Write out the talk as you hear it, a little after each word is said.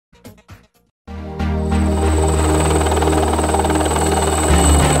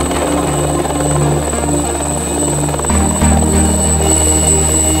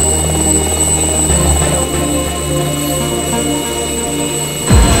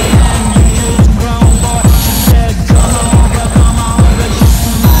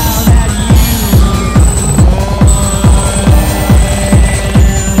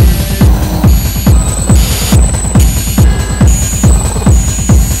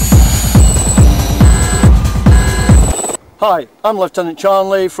Hi, I'm Lieutenant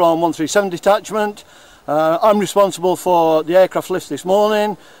Charnley from 137 Detachment. I'm responsible for the aircraft lift this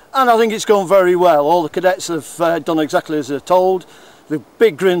morning, and I think it's gone very well. All the cadets have done exactly as they're told. The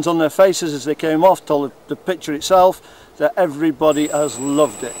big grins on their faces as they came off told the picture itself that everybody has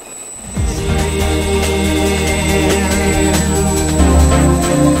loved it.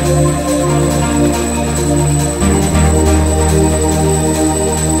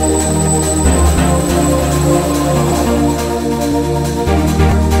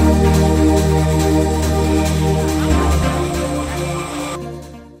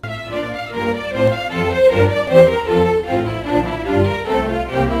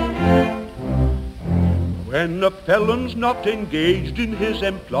 When a felon's not engaged in his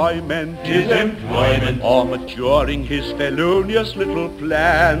employment, or maturing his felonious little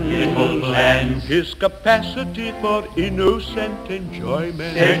plans, his capacity for innocent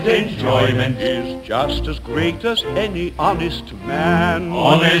enjoyment, is just as great as any honest man.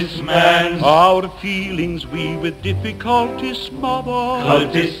 Our feelings we with difficulty smother,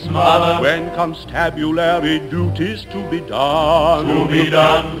 when constabulary duties to be done.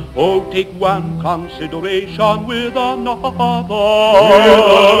 Oh, take one consideration with another.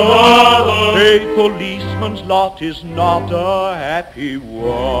 A policeman's lot is not a happy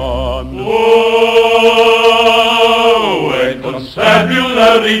one. Oh, when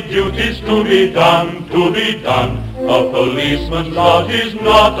constabulary duties to be done, a policeman's lot is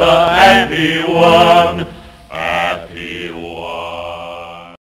not a happy one. Happy one.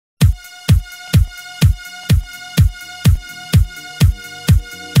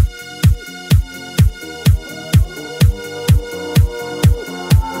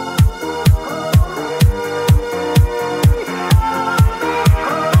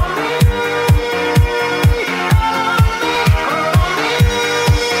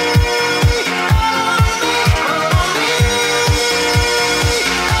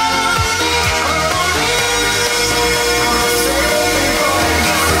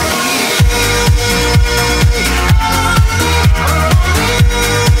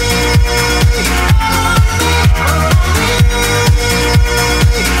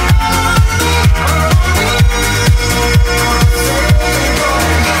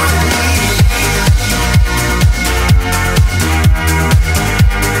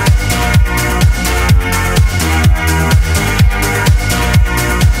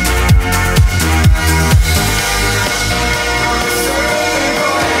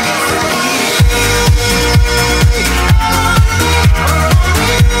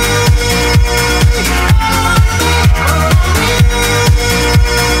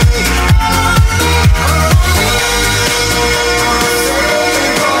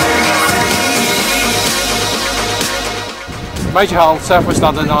 Major Hull, South West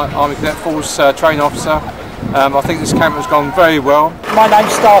London Army Cadet Force Training Officer. I think this camp has gone very well. My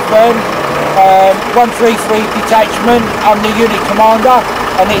name's Staff Byrne, 133 Detachment. I'm the unit commander,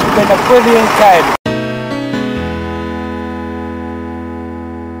 and it's been a brilliant camp.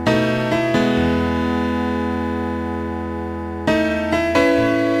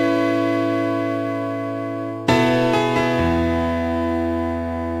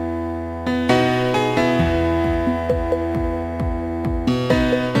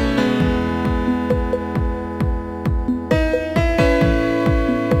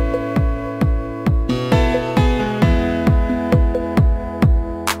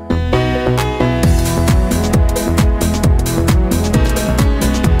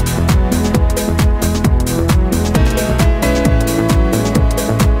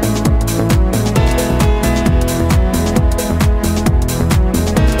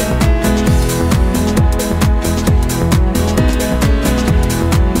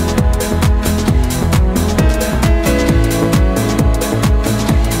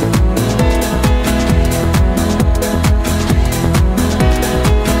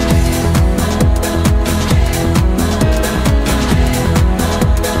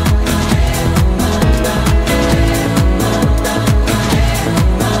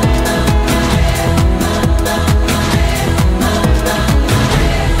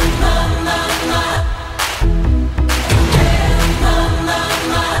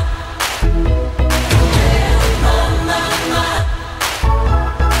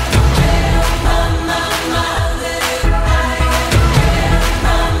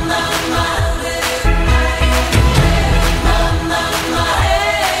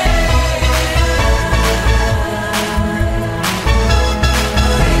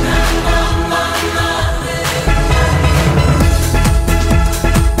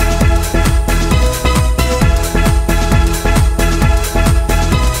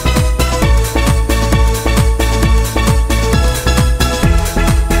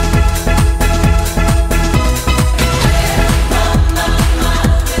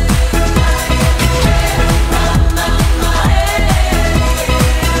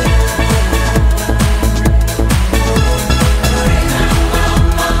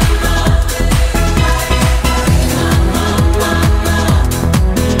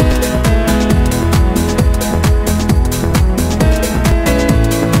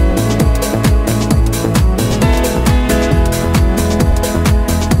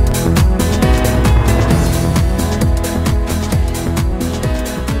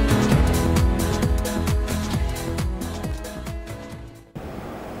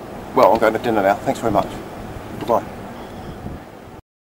 Well, I'm going to dinner now. Thanks very much. Goodbye.